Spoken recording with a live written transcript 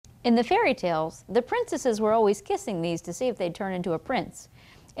In the fairy tales, the princesses were always kissing these to see if they'd turn into a prince.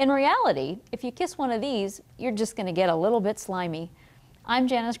 In reality, if you kiss one of these, you're just going to get a little bit slimy. I'm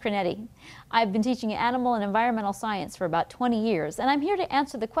Janice Creneti. I've been teaching animal and environmental science for about 20 years, and I'm here to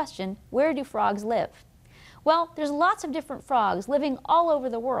answer the question, where do frogs live? Well, there's lots of different frogs living all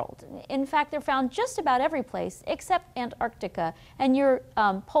over the world. In fact, they're found just about every place except Antarctica and your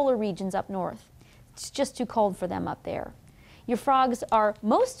polar regions up north. It's just too cold for them up there. Your frogs are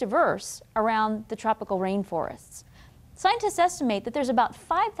most diverse around the tropical rainforests. Scientists estimate that there's about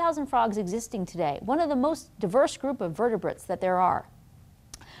 5,000 frogs existing today, one of the most diverse group of vertebrates that there are.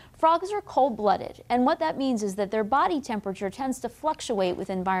 Frogs are cold-blooded, and what that means is that their body temperature tends to fluctuate with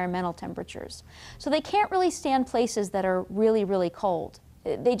environmental temperatures. So they can't really stand places that are really, really cold.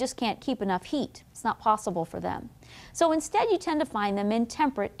 They just can't keep enough heat. It's not possible for them. So instead you tend to find them in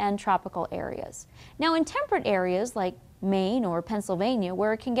temperate and tropical areas. Now in temperate areas like Maine or Pennsylvania,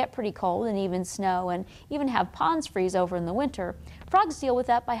 where it can get pretty cold and even snow and even have ponds freeze over in the winter, frogs deal with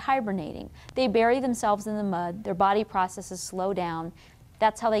that by hibernating. They bury themselves in the mud, their body processes slow down.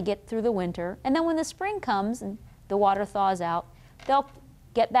 That's how they get through the winter. And then when the spring comes and the water thaws out, they'll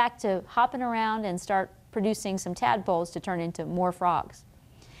get back to hopping around and start producing some tadpoles to turn into more frogs.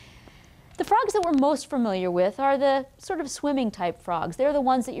 The frogs that we're most familiar with are the sort of swimming type frogs. They're the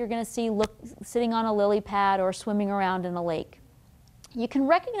ones that you're going to see sitting on a lily pad or swimming around in a lake. You can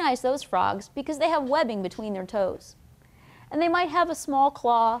recognize those frogs because they have webbing between their toes. And they might have a small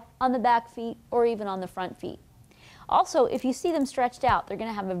claw on the back feet or even on the front feet. Also, if you see them stretched out, they're going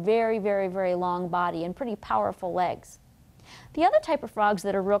to have a very, very, very long body and pretty powerful legs. The other type of frogs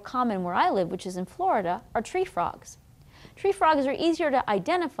that are real common where I live, which is in Florida, are tree frogs. Tree frogs are easier to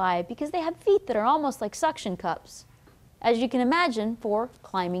identify because they have feet that are almost like suction cups, as you can imagine, for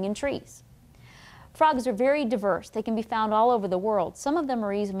climbing in trees. Frogs are very diverse. They can be found all over the world. Some of them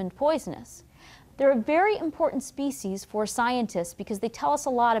are even poisonous. They're a very important species for scientists because they tell us a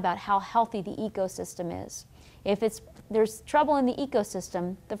lot about how healthy the ecosystem is. If there's trouble in the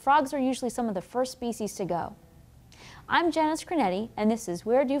ecosystem, the frogs are usually some of the first species to go. I'm Janice Creneti, and this is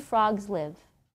Where Do Frogs Live?